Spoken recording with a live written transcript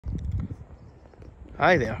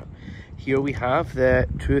Hi there. Here we have the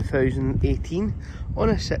 2018 on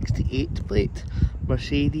a 68 plate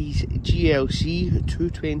Mercedes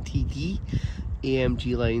GLC220d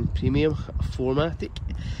AMG line premium 4Matic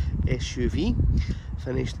SUV,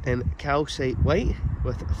 finished in calcite white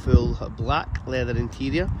with full black leather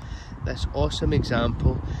interior. This awesome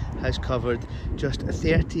example has covered just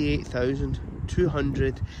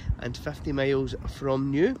 38,250 miles from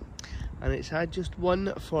new, and it's had just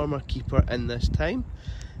one former keeper in this time.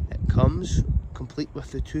 It comes complete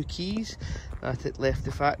with the 2 keys that it left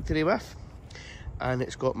the factory with, and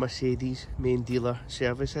it's got Mercedes main dealer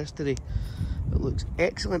service history. It looks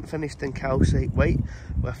excellent, finished in calcite white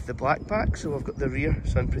with the black pack. So we've got the rear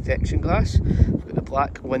sun protection glass, we've got the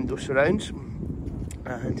black window surrounds,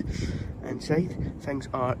 and inside things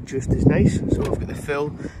are just as nice. So we've got the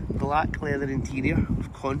full black leather interior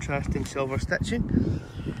with contrasting silver stitching,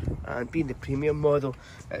 and being the premium model,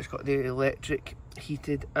 it's got the electric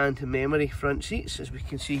heated and memory front seats, as we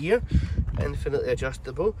can see here, infinitely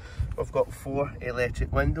adjustable. We've got 4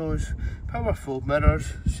 electric windows, power fold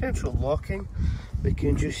mirrors, central locking. We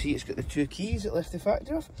can just see it's got the 2 keys that left the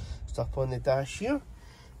factory off. It's up on the dash here,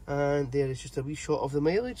 and there is just a wee shot of the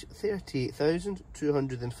mileage,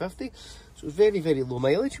 38,250. So it's very, very low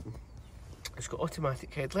mileage. It's got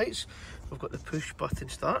automatic headlights. We've got the push button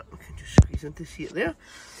start, we can just squeeze in to see it there.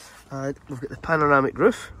 And we've got the panoramic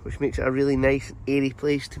roof, which makes it a really nice and airy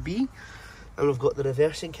place to be. And we've got the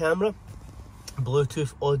reversing camera,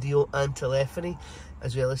 Bluetooth audio and telephony,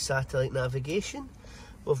 as well as satellite navigation.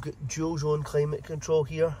 We've got dual zone climate control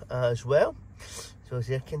here as well, so as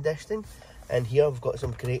air conditioning. And here we've got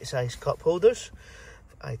some great size cup holders,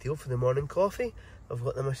 ideal for the morning coffee. I've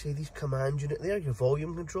got the Mercedes command unit there, your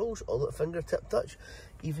volume controls, all at fingertip touch,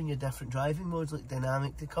 even your different driving modes like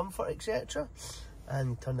dynamic to comfort, etc.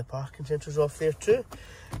 And turn the parking sensors off there too.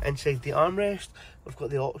 Inside the armrest, we've got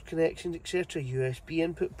the aux connections, etc., USB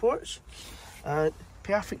input ports, and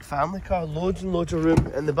perfect family car, loads and loads of room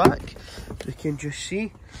in the back. We can just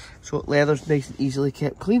see, so leather's nice and easily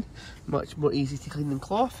kept clean, much more easy to clean than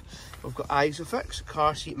cloth. We've got ISOFIX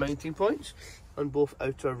car seat mounting points on both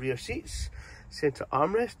outer rear seats. Centre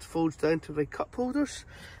armrest folds down to provide cup holders,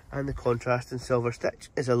 and the contrast in silver stitch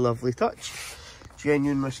is a lovely touch.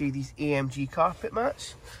 Genuine Mercedes AMG carpet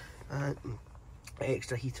mats, and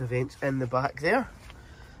extra heater vents in the back there.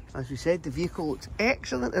 As we said, the vehicle looks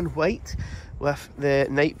excellent in white with the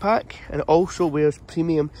night pack, and it also wears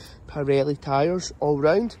premium Pirelli tyres all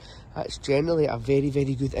round. That's generally a very,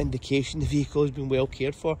 very good indication the vehicle has been well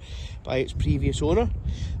cared for by its previous owner.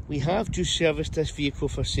 We have just serviced this vehicle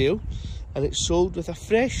for sale, and it's sold with a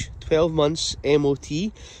fresh 12 months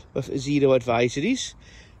MOT with 0 advisories.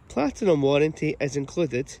 Platinum warranty is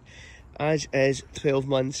included, as is 12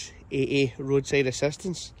 months AA roadside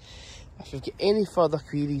assistance. If you've got any further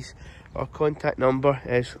queries, our contact number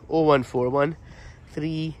is 0141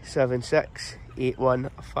 376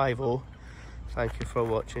 8150. Thank you for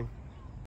watching.